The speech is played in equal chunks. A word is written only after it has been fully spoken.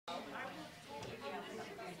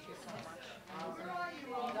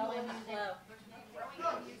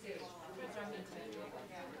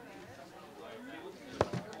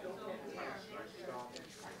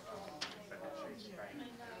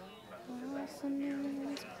something in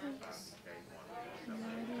this place.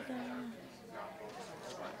 Mighty God.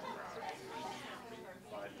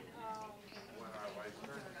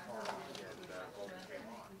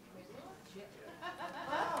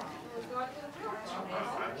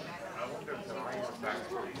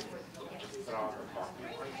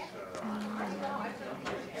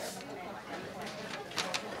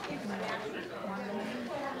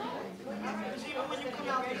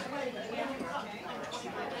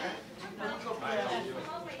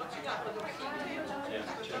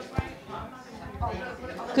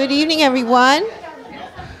 Good evening, everyone.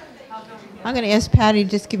 I'm going to ask Patty to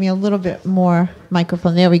just give me a little bit more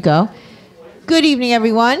microphone. There we go. Good evening,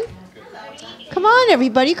 everyone. Come on,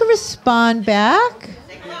 everybody. You can respond back.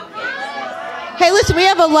 Hey, listen, we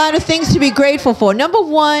have a lot of things to be grateful for. Number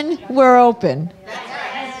one, we're open.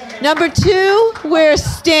 Number two, we're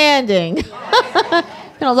standing.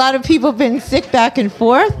 And a lot of people have been sick back and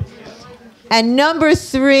forth. And number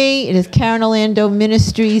three, it is Karen Orlando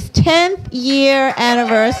Ministries' 10th year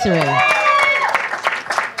anniversary.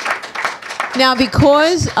 Now,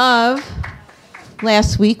 because of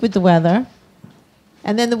last week with the weather,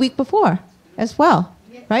 and then the week before as well,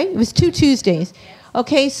 right? It was 2 Tuesdays.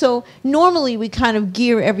 Okay, so normally we kind of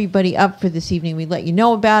gear everybody up for this evening. We let you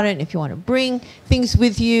know about it, and if you want to bring things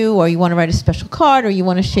with you, or you want to write a special card, or you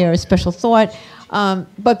want to share a special thought.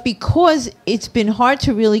 But because it's been hard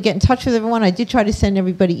to really get in touch with everyone, I did try to send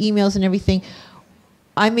everybody emails and everything.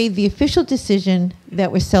 I made the official decision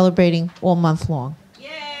that we're celebrating all month long.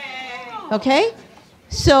 Okay?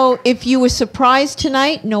 So if you were surprised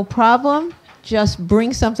tonight, no problem. Just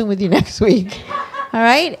bring something with you next week. All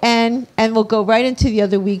right? And we'll go right into the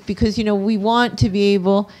other week because, you know, we want to be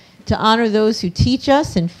able to honor those who teach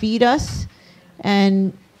us and feed us.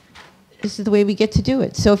 And this is the way we get to do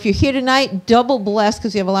it. So if you're here tonight, double blessed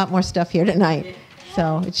because we have a lot more stuff here tonight.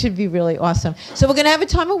 So it should be really awesome. So we're going to have a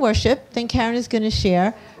time of worship. Then Karen is going to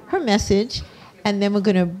share her message. And then we're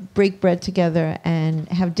going to break bread together and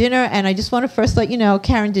have dinner. And I just want to first let you know,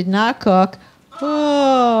 Karen did not cook.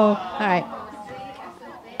 Oh, all right.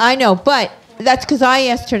 I know, but that's because I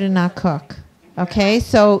asked her to not cook. Okay?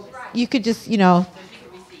 So you could just, you know.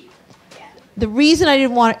 The reason I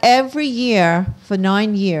didn't want every year for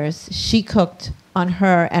 9 years, she cooked on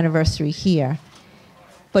her anniversary here.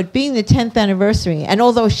 But being the 10th anniversary, and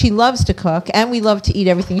although she loves to cook, and we love to eat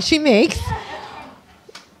everything she makes,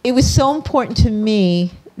 it was so important to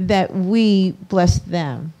me that we bless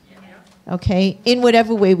them, okay, in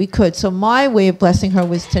whatever way we could. So my way of blessing her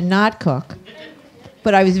was to not cook.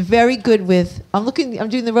 But I was very good with, I'm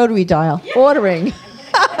doing the rotary dial, ordering.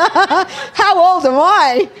 How old am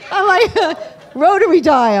I? I'm like, rotary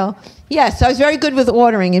dial. Yes, I was very good with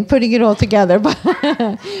ordering and putting it all together. But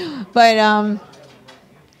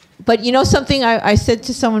you know something I said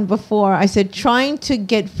to someone before? I said, trying to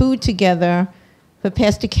get food together for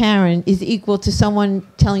Pastor Karen is equal to someone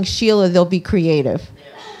telling Sheila they'll be creative.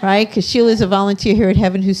 Right? Because Sheila's a volunteer here at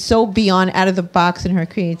Heaven who's so beyond out of the box in her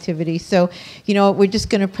creativity. So, you know, we're just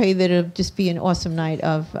going to pray that it'll just be an awesome night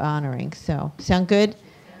of honoring. So, sound good?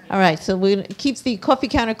 All right, so we're going to keep the coffee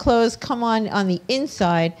counter closed. Come on the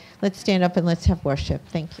inside. Let's stand up and let's have worship.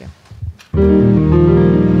 Thank you.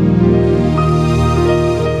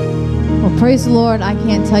 Well, praise the Lord. I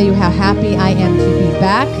can't tell you how happy I am to be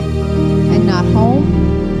back and not home.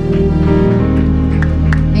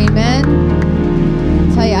 Amen.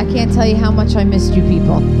 I can't tell you how much I missed you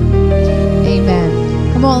people.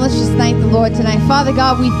 Amen. Come on, let's just thank the Lord tonight. Father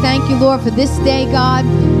God, we thank you, Lord, for this day, God,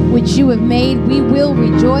 which you have made. We will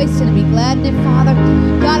rejoice and be glad in it, Father.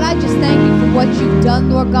 God, I just thank you for what you've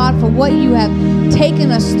done, Lord God, for what you have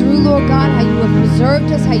taken us through, Lord God, how you have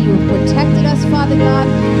preserved us, how you have protected us, Father God.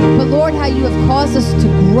 But, Lord, how you have caused us to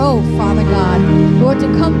grow, Father God. Lord, to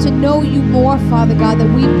come to know you more, Father God, that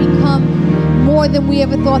we've become more than we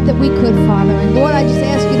ever thought that we could, Father. And Lord, I just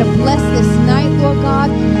ask you to bless this night, Lord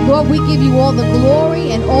God. Lord, we give you all the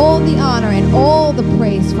glory and all the honor and all the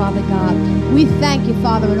praise, Father God. We thank you,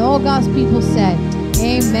 Father, and all God's people said,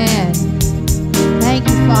 amen. Thank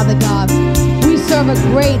you, Father God. We serve a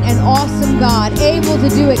great and awesome God, able to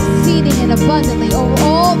do exceeding and abundantly over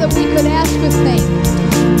all that we could ask or think.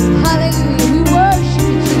 Hallelujah. We worship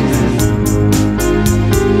you, Jesus.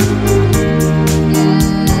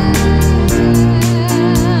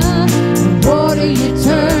 Water you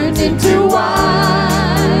turned into wine.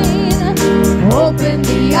 Open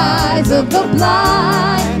the eyes of the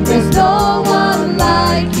blind. There's no one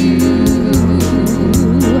like you.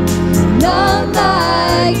 None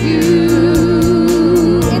like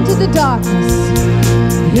you. Into the darkness.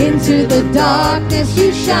 Into the darkness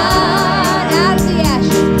you shine.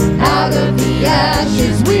 Out of the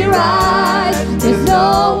ashes we rise.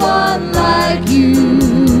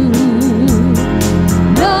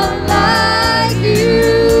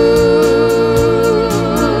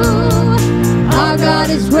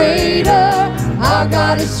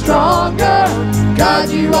 God,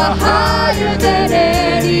 you are higher than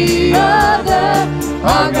any other.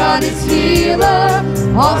 Our God is healer,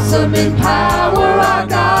 awesome in power. Our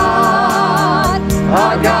God,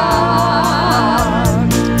 our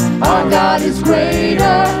God. Our God is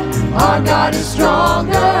greater, our God is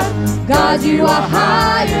stronger. God, you are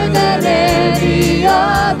higher than any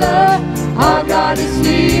other. Our God is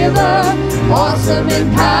healer, awesome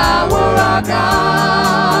in power. Our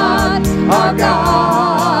God, our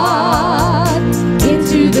God.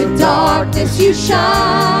 Into the darkness you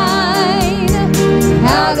shine,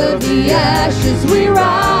 out of the ashes we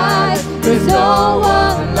rise. There's no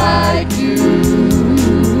one like you,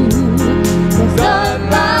 there's none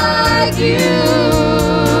like you.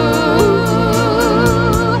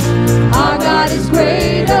 Our God is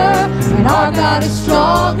greater and our God is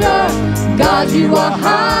stronger. God, you are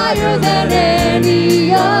higher than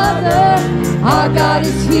any other. Our God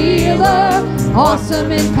is healer,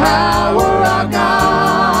 awesome in power. Our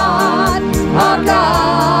God, our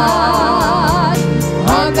God.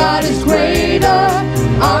 Our God is greater,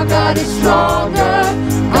 our God is stronger.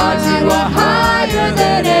 God, you are higher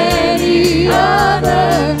than any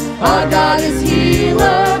other. Our God is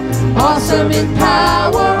healer, awesome in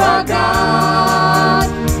power. Our God,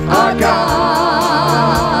 our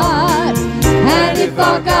God. And if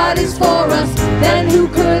our God is for us, then who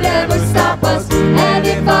could ever stop us? And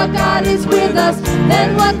if our God is with us,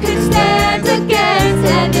 then what could stand against?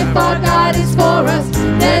 And if our God is for us,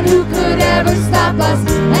 then who could ever stop us?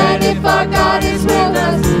 And if our God is with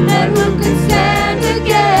us, then who could stand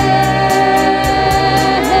against?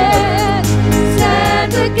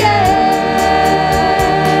 Stand against.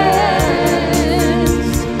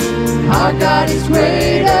 Our God is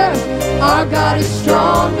greater, our God is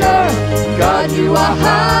stronger. God, you are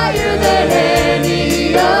higher than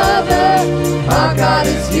any other. Our God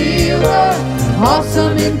is healer,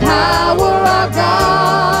 awesome in power. Our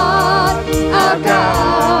God, our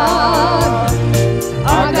God.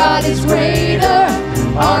 Our God is greater,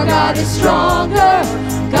 our God is stronger.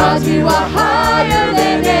 God, you are higher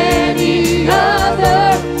than any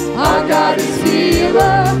other. Our God is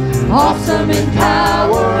healer, awesome in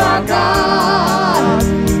power. Our God,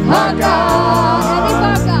 our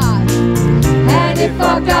God. And if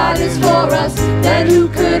our God is for us, then who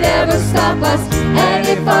could ever stop us? And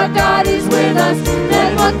if our God is with us,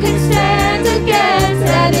 then what can stand against?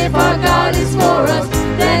 And if our God is for us,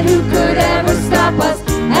 then who could ever stop us?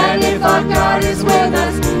 And if our God is with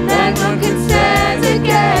us, then who can stand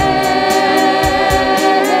against?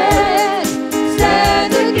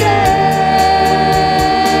 Stand against.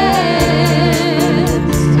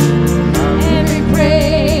 Every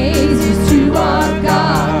praise is to our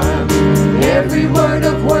God. Every word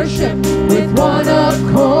of worship with one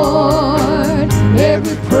accord.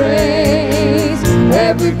 Every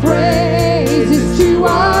praise is to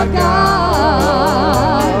our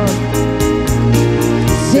God.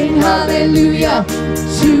 Sing hallelujah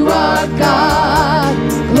to our God.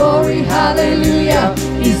 Glory, hallelujah,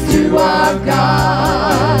 is to our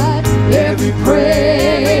God. Every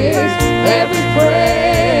praise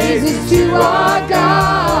is to our God.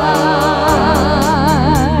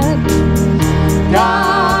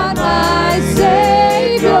 God, my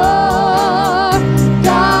Savior,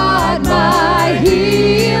 God, my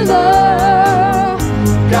healer,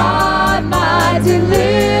 God, my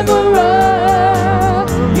deliverer.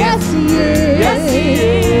 Yes, He is. Yes, He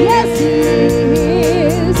is. Yes, He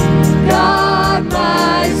is. God,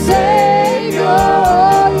 my Savior,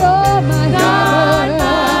 you're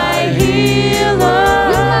my healer.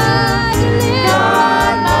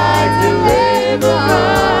 God, my deliverer.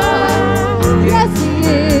 Yes, He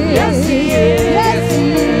is. Yes, He is. Yes, He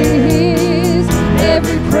is.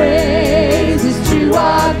 Every praise is to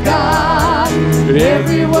our God.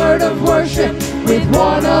 Every word of worship with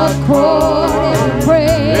one accord.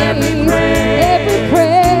 Every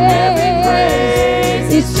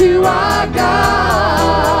praise is to our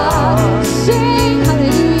God. Sing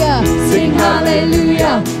hallelujah. Sing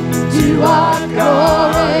hallelujah to our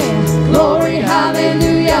glory. Glory,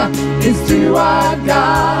 hallelujah is to our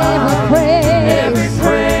God. Every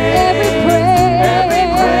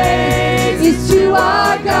praise is to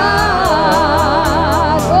our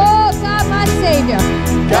God. Oh, God, my Savior.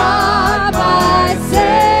 God, my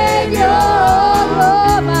Savior.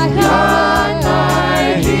 Oh, my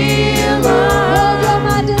healer. Oh, you're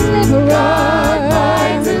my deliverer. God, my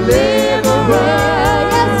deliverer.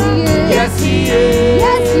 Yes, He is. Yes, He is.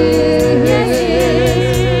 Yes, He is. Yes,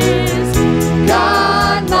 He is.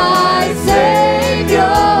 God, my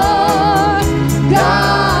Savior.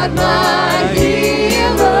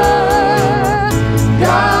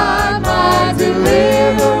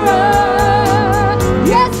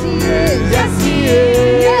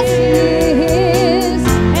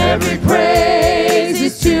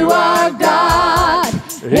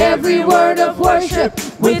 worship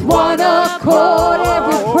with one accord.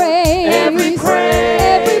 Every praise, every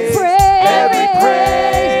praise, every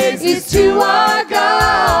praise is to our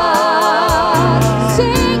God.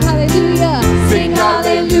 Sing hallelujah, Sing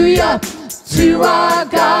hallelujah to our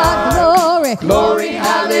God. Glory, glory,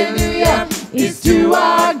 hallelujah is to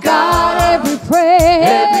our God. Every praise,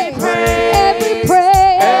 Every praise, every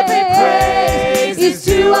praise, every praise is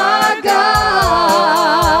to our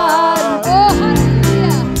God. Oh,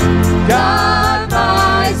 hallelujah. God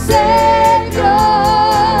my Savior,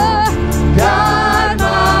 God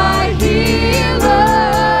my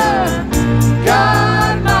healer,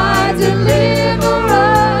 God my deliverer.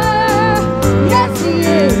 Yes, He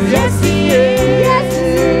is. Yes, He is. Yes, He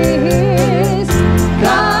is.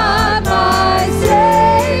 God my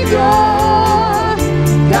Savior,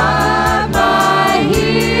 God my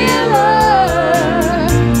healer,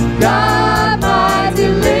 God my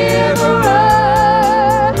deliverer.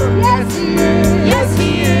 Yes, He is. Yes, He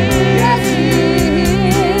Yes, He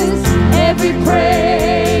is. is. Every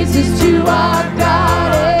praise is to our God.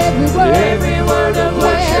 Every word of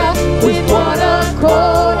worship with one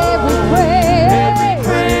accord. Every praise,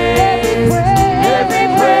 Every praise, every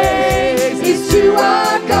praise is to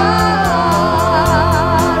our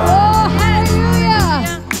God. Oh, hallelujah.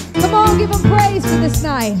 Come on, give Him praise for this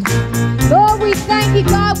night. Lord, we thank you,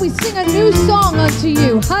 God. We sing a new song unto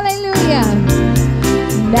you. Hallelujah.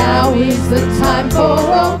 Now is the time for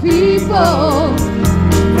all people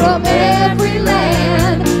from every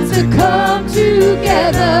land to come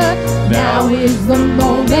together. Now is the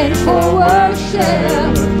moment for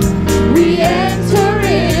worship. We enter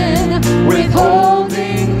in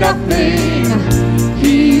withholding nothing.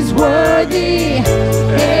 He's worthy,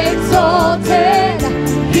 exalted.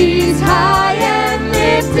 He's high and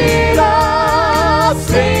lifted up.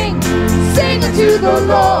 Sing, sing unto the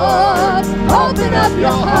Lord. Open up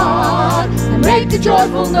your heart and make a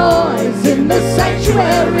joyful noise in the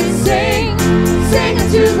sanctuary. Sing, sing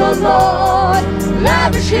unto the Lord.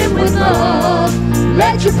 Lavish Him with love.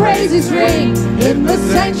 Let your praises ring in the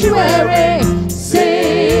sanctuary.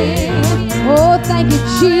 Sing. Oh, thank you,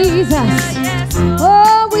 Jesus.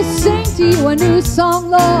 Oh, we sing to you a new song,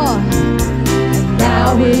 Lord.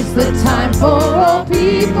 Now is the time for all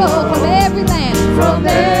people From every land. from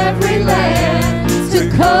every land to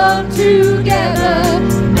come together.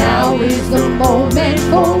 Now is the moment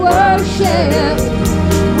for worship.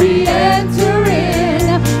 We enter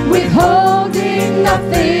in withholding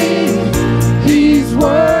nothing. He's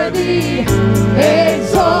worthy,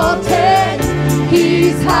 exalted.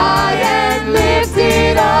 He's high and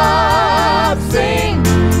lifted up. Sing,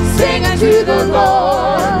 sing unto the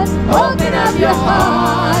Lord. Open up your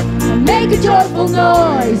heart and make a joyful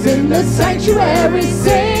noise in the sanctuary.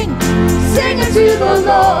 Sing, sing unto the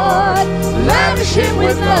Lord. Lavish Him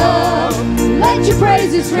with love. Let your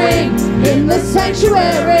praises ring in the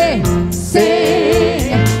sanctuary.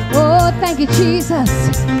 Sing. Oh, thank you, Jesus.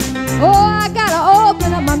 Oh, I gotta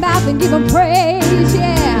open up my mouth and give Him praise,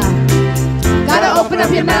 yeah. Gotta open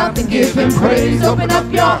up your mouth and give Him praise. Open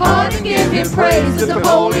up your heart and give Him praise. Lift up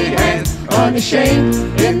holy hands, unashamed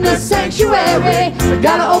in the sanctuary.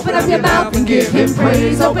 Gotta open up your mouth and give Him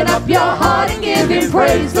praise. Open up your heart and give Him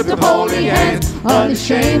praise. Lift up holy hands,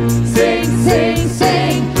 unashamed. Sing, sing,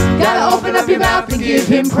 sing. Gotta open up your mouth and give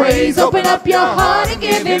Him praise. Open up your heart and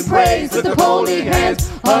give Him praise. Lift up holy hands,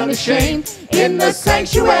 unashamed in the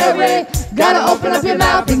sanctuary. Gotta open up your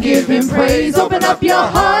mouth and give Him praise. Open up your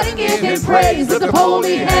heart and give Him praise. Lift up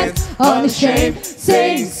holy hands, unashamed.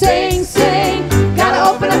 Sing, sing, sing. Gotta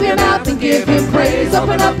open up your mouth and give Him praise.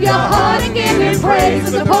 Open up your heart and give Him praise.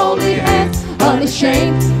 Lift up holy hands,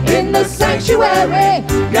 unashamed in the sanctuary.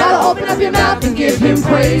 Gotta open up your mouth and give Him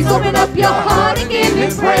praise. Open up your heart and give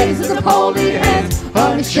Him praise. Lift up holy hands,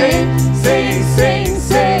 unashamed. Sing, sing,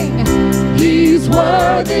 sing. He's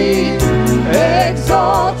worthy,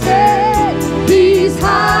 exalted. He's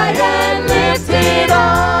high and lifted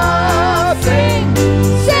up. Sing,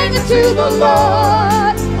 sing unto the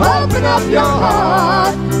Lord. Open up your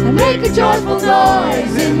heart and make a joyful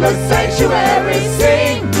noise in the sanctuary.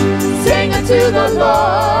 Sing, sing unto the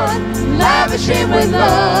Lord. Lavish Him with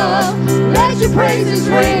love. Let your praises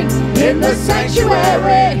ring in the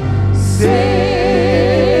sanctuary.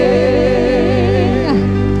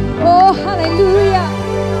 Sing. Oh, hallelujah.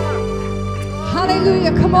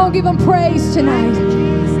 Hallelujah. Come on, give Him praise tonight.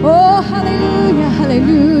 Oh, hallelujah,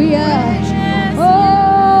 hallelujah.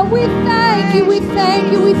 Oh, we thank you, we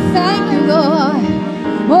thank you, we thank you, Lord.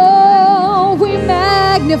 Oh, we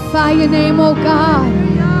magnify your name, oh God.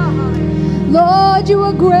 Lord, you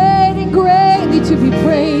are great and greatly to be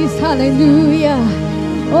praised. Hallelujah.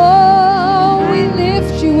 Oh, we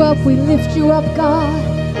lift you up, we lift you up, God.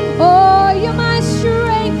 Oh, you're my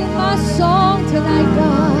strength and my song tonight,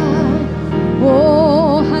 God.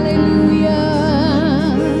 Oh, hallelujah.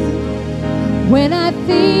 When I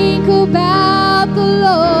think about the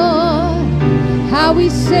Lord, how he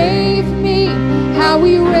saved me, how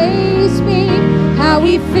he raised me, how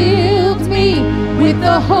he filled me with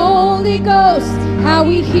the Holy Ghost, how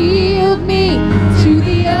he healed me to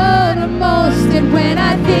the uttermost. And when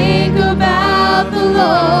I think about the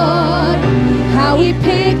Lord, how he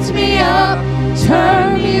picked me up,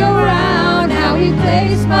 turned me around, how he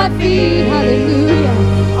placed my feet, hallelujah,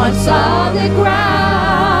 on solid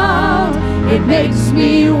ground, it makes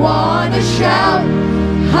me want to shout,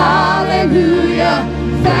 hallelujah.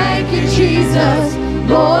 Thank you, Jesus.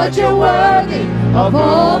 Lord, you're worthy of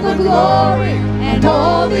all the glory and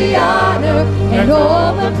all the honor and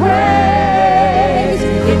all the praise.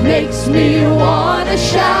 It makes me want to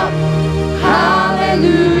shout,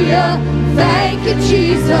 hallelujah. Thank you,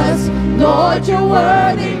 Jesus. Lord, you're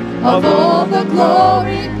worthy of all the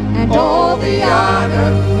glory and all the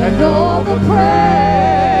honor and all the praise.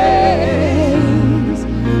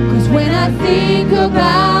 'Cause when I think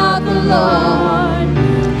about the Lord,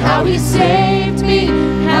 how he saved me,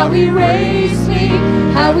 how he raised me,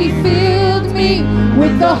 how he filled me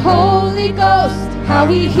with the Holy Ghost, how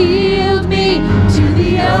he healed me to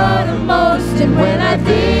the uttermost. And when I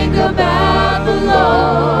think about the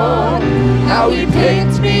Lord, how he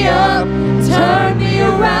picked me up, turned me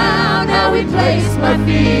around, how he placed my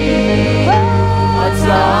feet on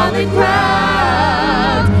solid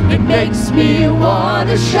ground, it makes me want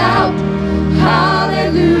to shout,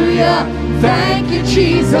 hallelujah. Thank you,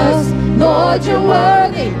 Jesus. Lord, you're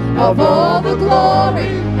worthy of all the glory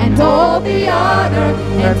and all the honor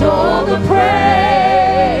and all the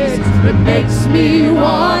praise. It makes me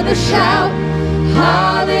want to shout,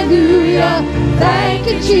 hallelujah. Thank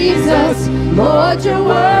you, Jesus. Lord, you're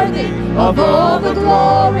worthy of all the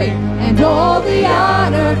glory and all the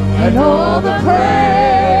honor and all the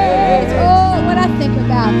praise. Oh, when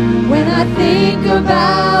I think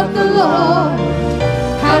about the Lord,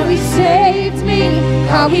 how he saved me,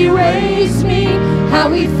 how he raised me,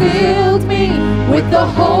 how he filled me with the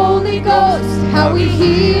Holy Ghost, how he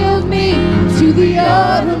healed me to the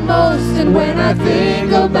uttermost. And when I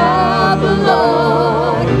think about the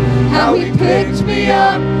Lord, how he picked me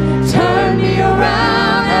up, turned me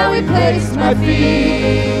around, how he placed my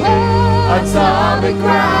feet on solid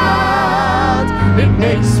ground, it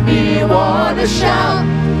makes me want to shout,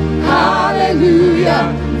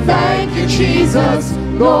 hallelujah. Thank you, Jesus.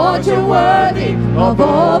 Lord, you're worthy of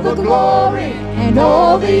all the glory and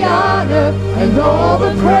all the honor and all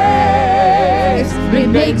the praise. It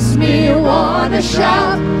makes me want to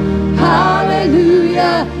shout,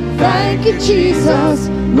 hallelujah. Thank you, Jesus.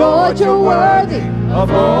 Lord, you're worthy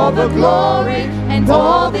of all the glory and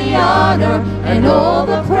all the honor and all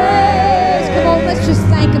the praise. Come on, let's just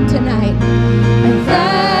thank him tonight. And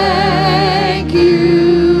thank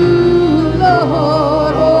you,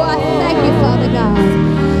 Lord. Oh, I thank you, Father God.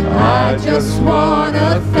 I just want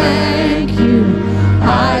to thank you.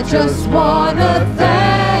 I just want to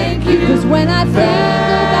thank you. 'Cause when I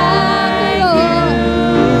think about the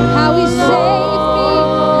Lord, how he saved me,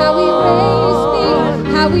 how he raised me,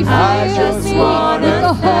 how he filled me with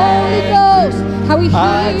the Holy Ghost, how he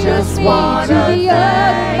healed me to the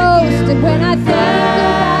utmost. And when I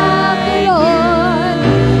think about the Lord,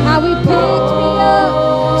 how he picked me up,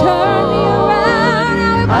 turned me around,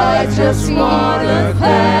 how he placed my feet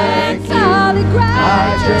on solid ground. I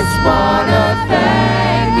just want to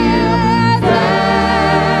thank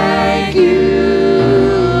you,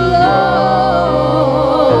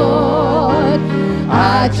 Lord.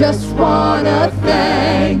 I just want to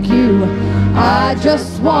thank you. I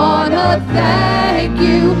just want to thank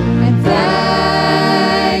you and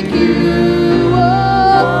thank you. Oh,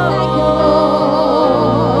 thank you,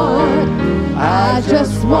 Lord. I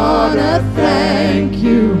just want to thank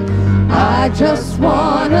you. I just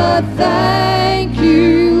want to thank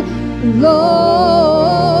you, Lord.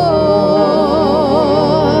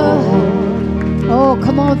 Oh,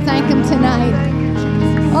 come on, thank him tonight.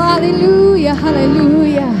 Hallelujah,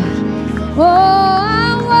 hallelujah. Oh,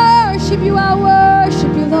 I worship you, Lord.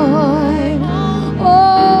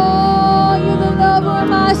 Oh, you're the lover of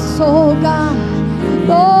my soul, God.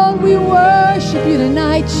 Lord, we worship you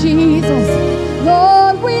tonight, Jesus.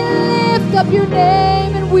 Lord, we lift up your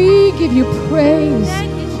name and we give you praise.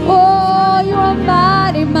 Oh, you're a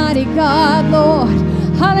mighty, mighty God, Lord.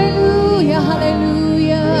 Hallelujah,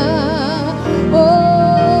 hallelujah.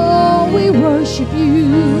 Oh, we worship you.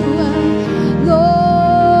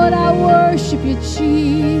 Lord, I worship you,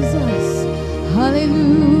 Jesus.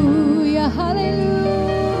 Hallelujah,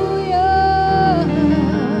 hallelujah.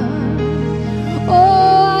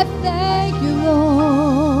 Oh, I thank you,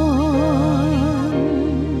 Lord.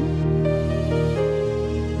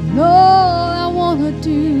 And all I want to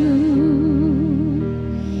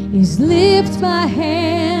do is lift my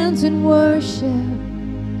hands and worship.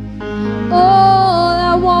 All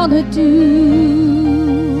I want to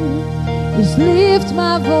do is lift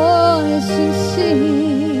my voice and sing.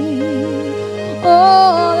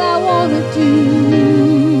 All I want to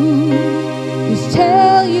do is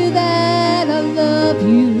tell you that I love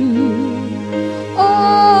you.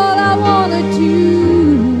 All I want to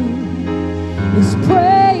do is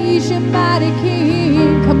praise your mighty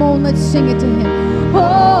King. Come on, let's sing it to him.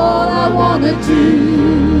 All I want to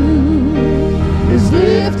do is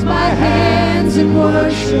lift my hands and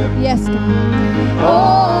worship. Yes, God.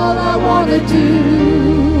 All I want to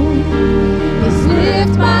do is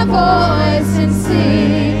lift my voice and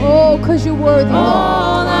sing. Oh, 'cause you're worthy.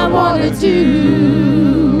 All I want to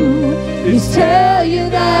do is tell you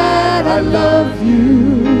that I love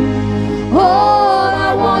you. All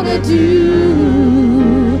I want to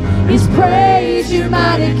do is praise your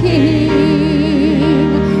mighty King.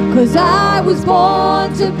 'Cause I was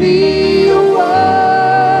born to be a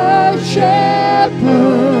worshiper,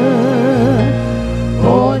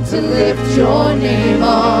 born to lift your name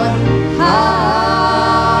on high.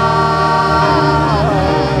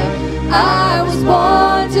 I was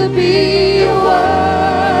born to be a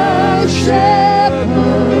worshiper,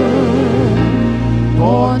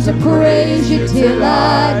 born to praise you till I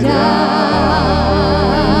die.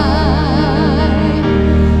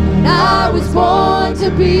 And I was born to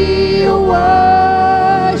be a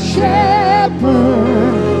worshiper,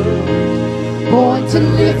 born to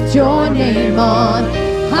lift your name on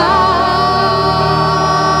high.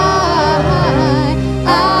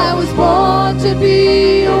 I was born to be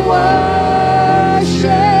a worshiper,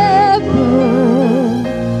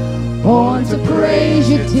 born to praise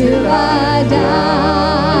you till I die.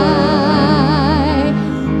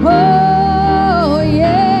 Oh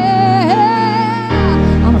yeah,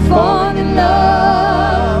 I'm falling in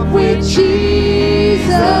love with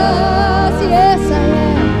Jesus. Yes, I am.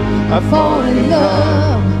 I'm falling in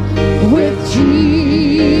love with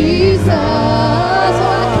Jesus.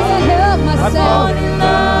 Oh, I can't help myself. I'm falling in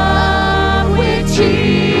love with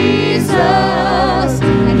Jesus,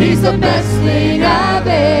 and he's the best thing I've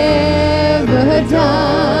ever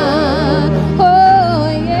done. Oh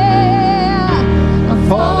yeah, I'm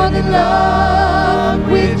falling in love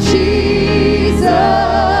with Jesus.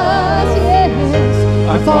 Yes,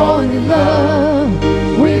 I'm falling in love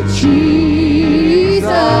with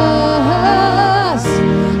Jesus.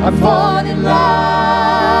 I'm falling in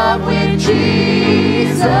love with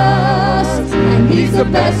Jesus, and he's the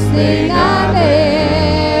best thing I've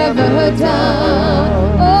ever done.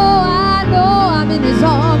 Oh, I know I'm in his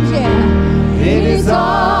arms, yeah. In his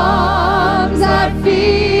arms I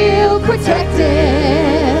feel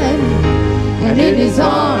protected, and in his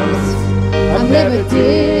arms I'm never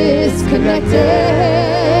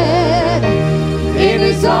disconnected. In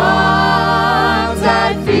his arms I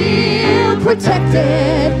feel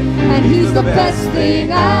protected, and he's the best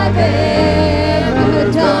thing I've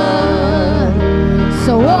ever done.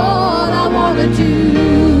 So all I want to do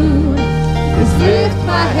is lift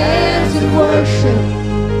my hands and worship.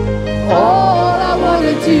 All I want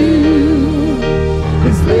to do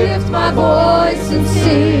is lift my voice and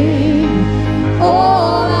sing.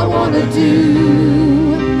 All I want to do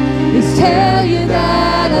is tell you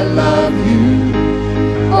that I love you.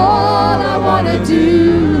 All I want to do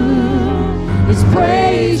is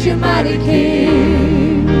praise your mighty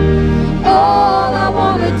King. All I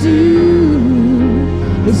want to do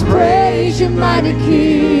is praise your mighty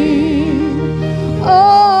King.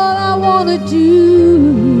 All I want to do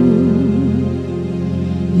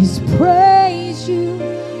is praise you,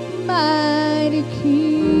 mighty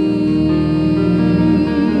King.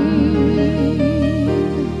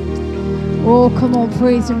 Oh, come on,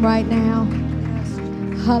 praise him right now.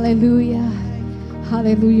 Hallelujah.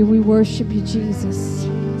 Hallelujah. We worship you, Jesus.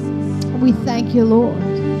 We thank you, Lord.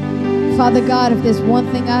 Father God, if there's one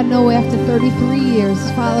thing I know after 33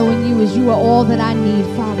 years following you is you are all that I need,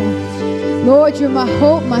 Father. Lord, you're my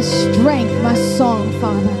hope, my strength, my song,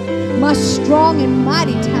 Father. My strong and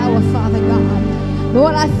mighty tower, Father God.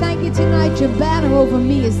 Lord, I thank you tonight. Your banner over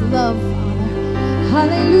me is love, Father.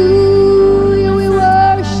 Hallelujah. We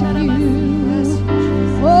worship you.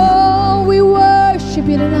 Oh, we worship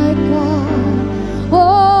you tonight, God.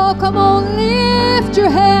 Oh, come on, lift your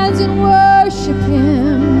hands and worship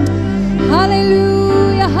him.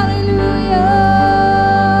 Hallelujah, hallelujah.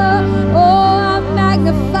 Oh, I'm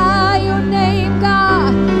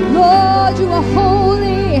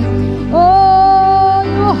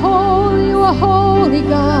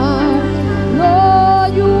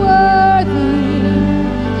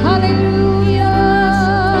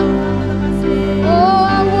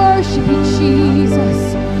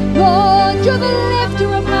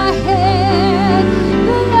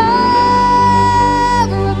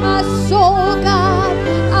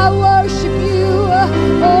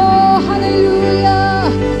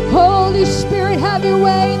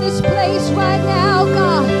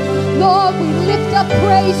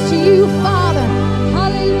you, Father.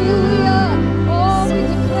 Hallelujah. Oh, we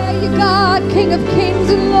declare you God, King of kings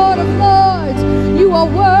and Lord of lords. You are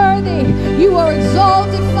worthy. You are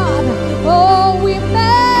exalted, Father. Oh, we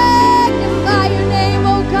magnify your name,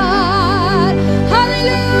 oh God.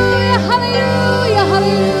 Hallelujah, hallelujah,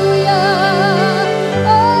 hallelujah.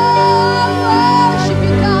 Oh, I worship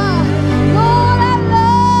you, God. Lord, I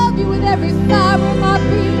love you with every fiber of my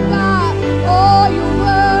being, God. Oh, you're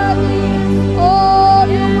worthy. Oh,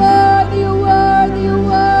 you're worthy, you're worthy, you're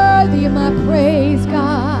worthy of my praise,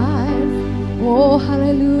 God. Oh,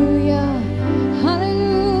 hallelujah.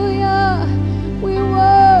 Hallelujah. We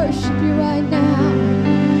worship you right now.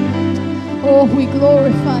 Oh, we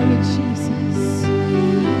glorify you, Jesus.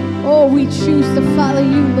 Oh, we choose to follow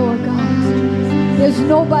you, Lord God. There's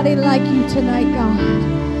nobody like you tonight, God.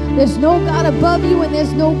 There's no God above you and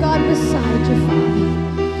there's no God beside you,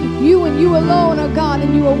 Father. You and you alone are God,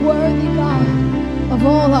 and you are worthy, God, of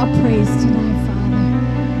all our praise tonight,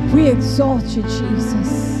 Father. We exalt you,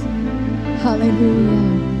 Jesus.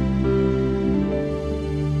 Hallelujah.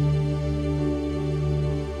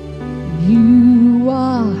 You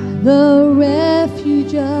are the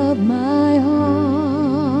refuge of my heart.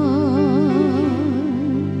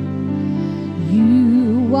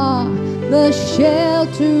 You are the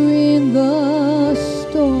shelter in the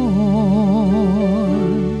storm.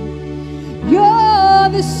 You're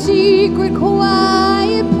the secret,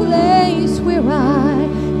 quiet place where I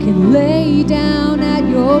can lay down at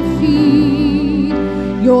your feet.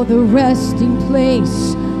 You're the resting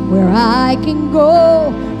place where I can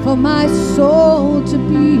go for my soul to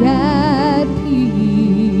be at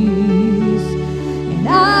peace. And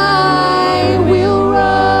I will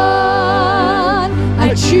run.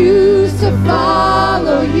 I choose to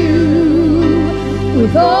follow you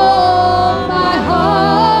with all my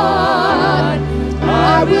heart.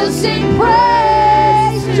 I will sing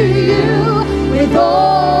praise to you with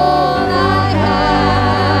all I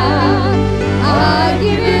have. I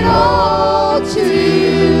give it all to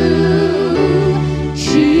you,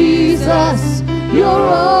 Jesus. You're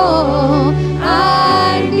all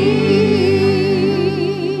I need.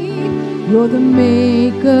 You're the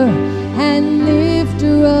maker and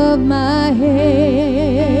lifter of my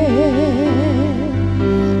head.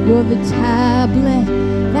 You're the tablet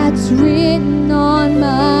that's written on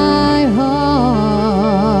my heart.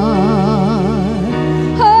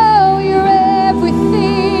 Oh, you're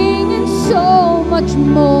everything and so much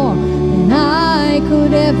more than I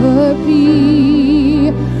could ever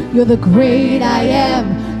be. You're the great I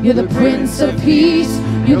am. You're the Prince of Peace.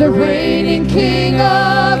 You're the reigning King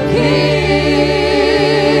of Kings.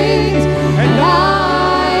 And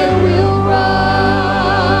I will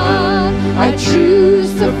run. I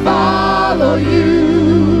choose to follow you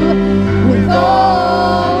with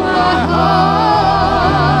all my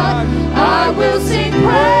heart. I will sing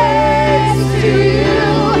praise to you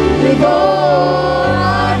with all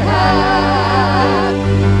I have.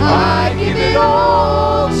 I give it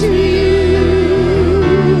all to you,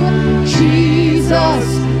 Jesus.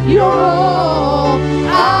 You're all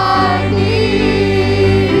I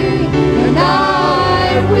need. And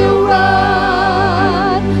I will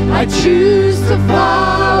run. I choose to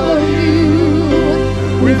follow you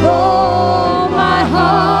with all my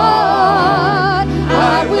heart.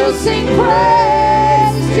 I will sing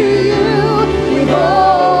praise to you with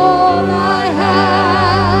all I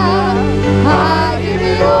have. I give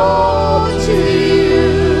it all to you,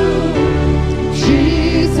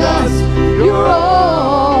 Jesus. You're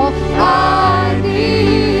all I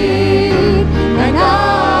need. And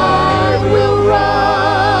I will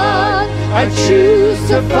run. I choose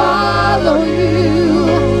to follow you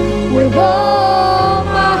with all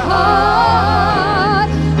my heart.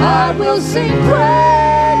 I will sing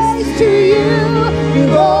praise to you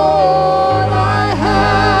with all I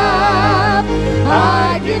have.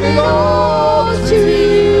 I give it all to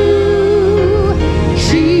you,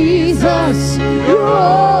 Jesus. You're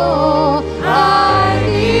all I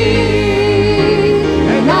need.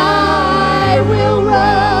 And I will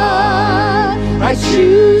run. I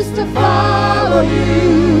choose to follow you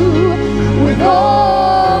with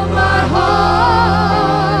all my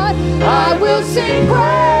heart. I will sing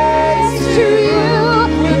praise to you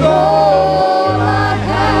with all I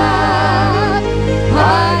have.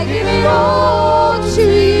 I give it all to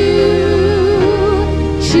you,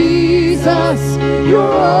 Jesus.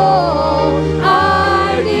 You're all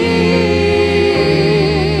I need,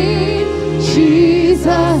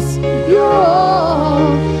 Jesus. You're all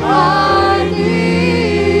I need,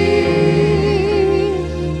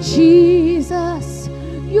 Jesus.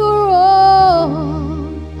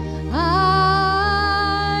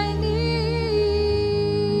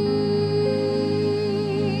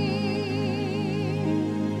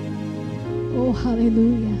 Oh,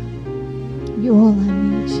 hallelujah. You're all I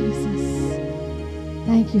need, Jesus.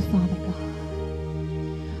 Thank you, Father God.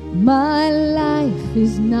 My life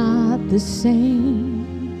is not the same.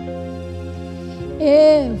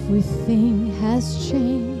 Everything has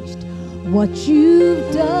changed. What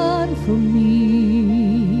you've done for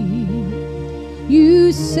me,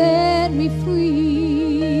 you set me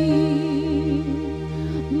free.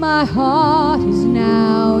 My heart is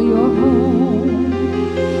now your home.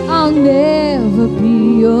 I'll never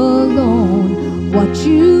be alone. What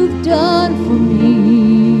you've done for me,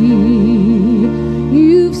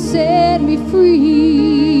 you've set me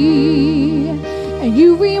free. And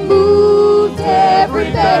you removed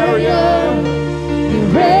every barrier,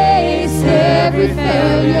 erased every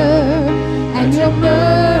failure, and your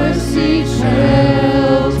mercy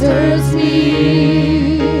shelters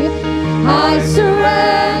me. I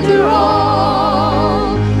surrender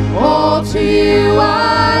all to you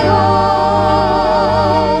I owe.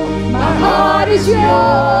 My heart is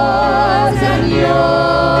yours and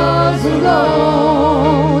yours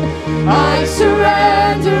alone. I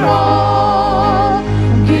surrender all,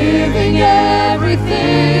 I'm giving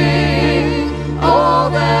everything, all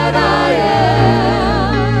that I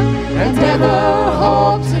am and ever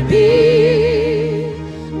hope to be.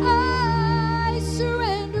 I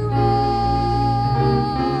surrender all.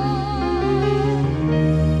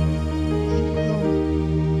 Thank you, Lord.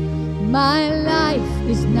 My life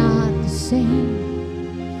is not the same.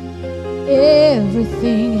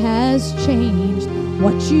 Everything has changed.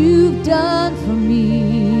 What you've done for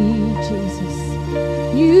me, Jesus,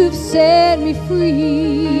 you've set me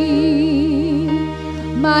free.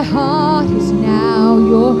 My heart is now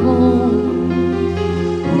your home.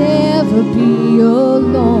 Never be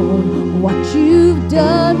alone. What you've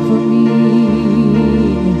done for me,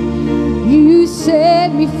 you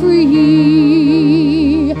set me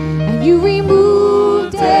free. And you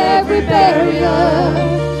removed every barrier,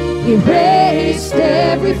 erased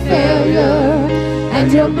every failure,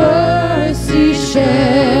 and your mercy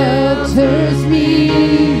shelters me.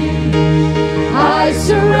 I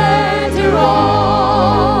surrender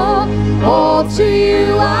all to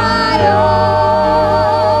you I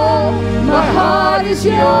owe. My heart is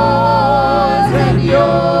yours and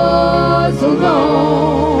yours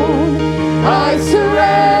alone. I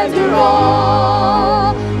surrender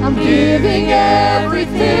all, I'm giving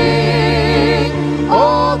everything,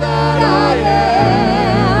 all that I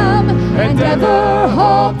am and ever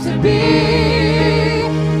hope to be.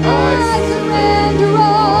 I surrender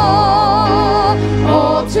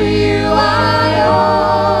all to you I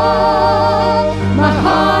owe. My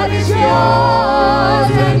heart is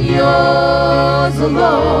yours and yours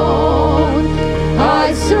alone.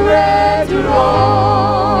 I surrender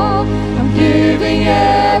all, I'm giving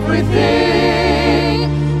everything,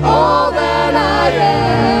 all that I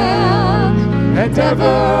am and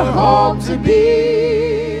ever hope to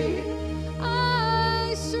be. I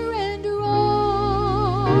surrender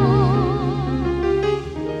all.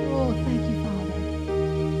 Oh, thank you, Father.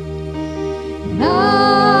 And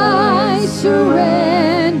I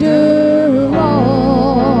surrender all.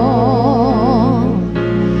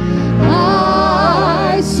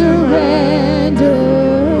 I surrender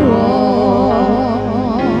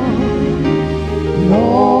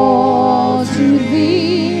all to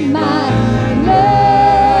thee, my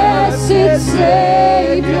blessed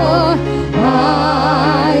Savior.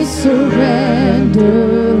 I surrender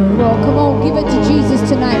all. Come on, give it to Jesus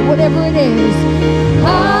tonight, whatever it is.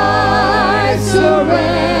 I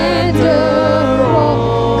surrender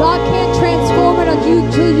all. God can't transform it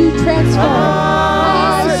until you transform.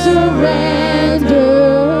 I surrender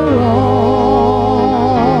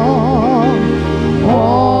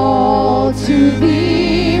all to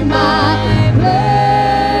thee, my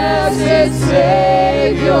blessed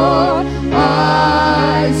Savior.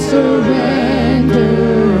 I surrender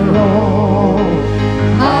all.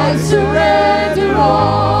 I surrender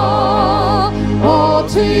all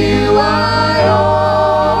to you I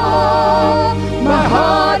owe. My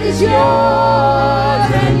heart is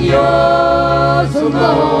yours and yours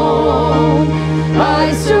alone.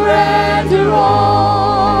 I surrender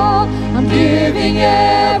all, I'm giving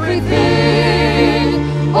everything,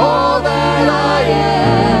 all that I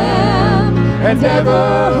am and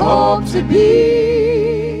ever hope to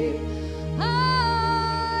be.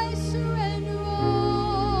 I surrender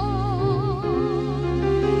all.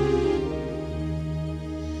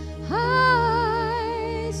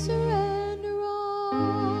 I surrender all.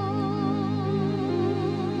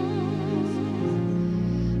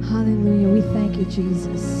 Hallelujah. We thank you,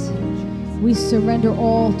 Jesus. We surrender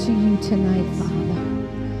all to you tonight, Father.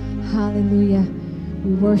 Hallelujah.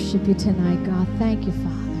 We worship you tonight, God. Thank you,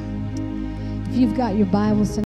 Father. If you've got your Bibles tonight,